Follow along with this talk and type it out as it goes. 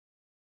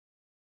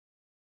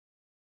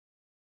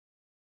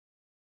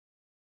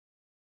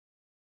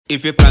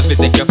If you plan to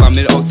take your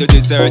family out to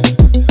dessert,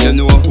 you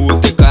know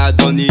who to call,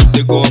 don't need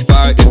to go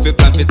far. If you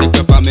plan to take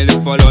your family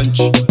for lunch,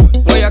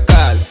 what you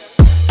call?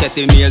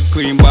 Getting me a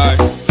screen bar,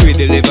 free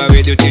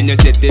delivery, the thing you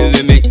set the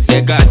limits.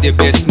 You got the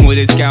best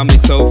smoothies, can't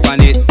miss out on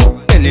it.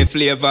 Any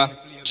flavor,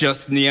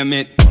 just name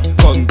it.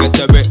 Come get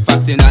your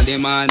breakfast in the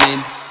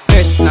morning.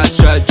 It's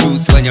natural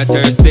juice when you're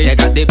thirsty. You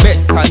got the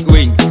best hot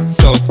wings,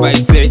 so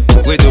spicy.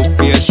 We do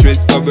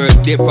pastries for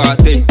birthday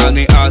party, and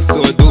we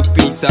also do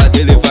pizza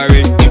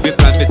delivery. If you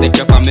plan to take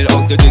your family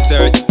out to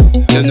dessert,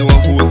 you know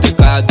who to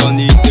call, don't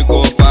need to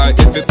go far.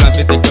 If you plan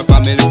to take your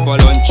family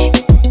for lunch,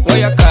 what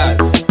you call?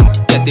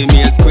 Getting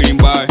me a screen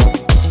bar.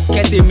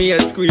 Getting me a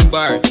screen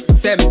bar.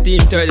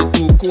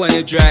 1732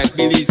 Coney Drive,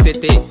 Belize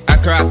City.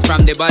 Across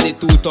from the body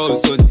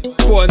 2000.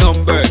 Phone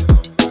number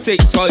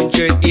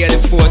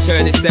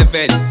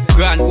 600-8437.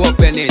 Grand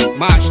opening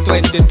March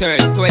 23rd,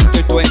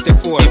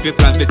 2024. If you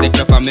plan to take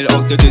your family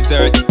out to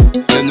dessert,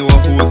 you know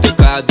who to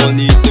call, don't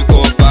need to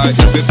go far.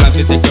 If you plan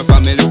to take your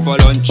family for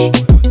lunch,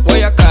 what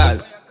you call?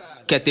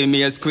 Getting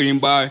me a screen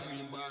bar.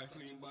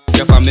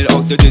 Your family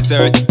out to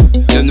dessert,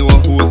 you know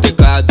who to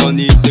call, don't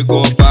need to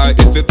go far.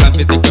 If you plan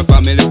to take your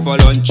family for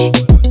lunch,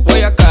 what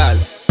you call?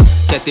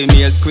 Getting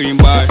me a screen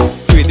bar,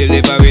 free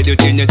delivery, the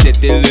thing you set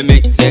the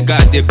limits. You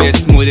got the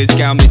best smoothies,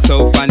 can't miss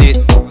out on it.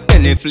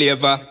 Any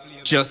flavor,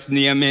 just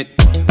name it.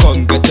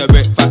 Come get your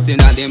breakfast in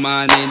the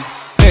morning.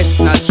 It's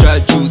natural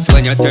juice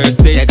when you're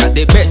thirsty. You got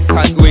the best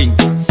hot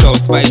wings, so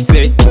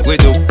spicy. We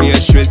do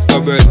pastries for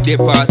birthday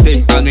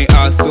party, and we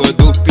also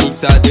do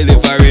pizza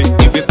delivery.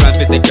 If you plan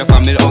to take your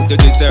family out to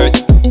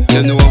dessert,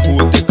 you know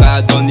who to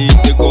call, don't need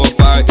to go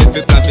far. If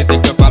you plan to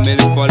take your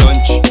family for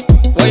lunch,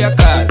 what you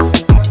call?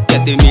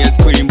 Getting me a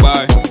screen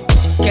bar.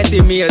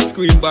 Getting me a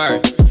screen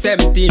bar.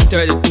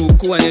 1732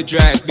 Coney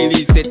Drive,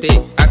 Belize City.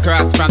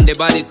 Across from the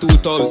body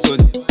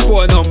 2000.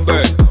 Phone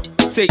number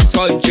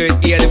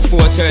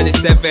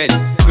 600-8437.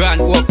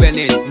 Grand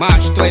opening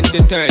March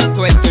 23rd,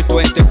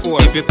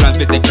 2024. If you plan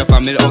to take your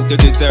family out to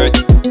dessert,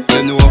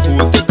 you know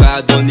who to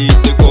call, don't need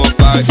to go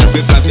far. If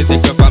you plan to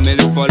take your family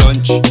for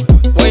lunch,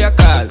 what you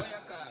call?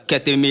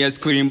 Getting me a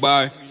screen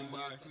bar.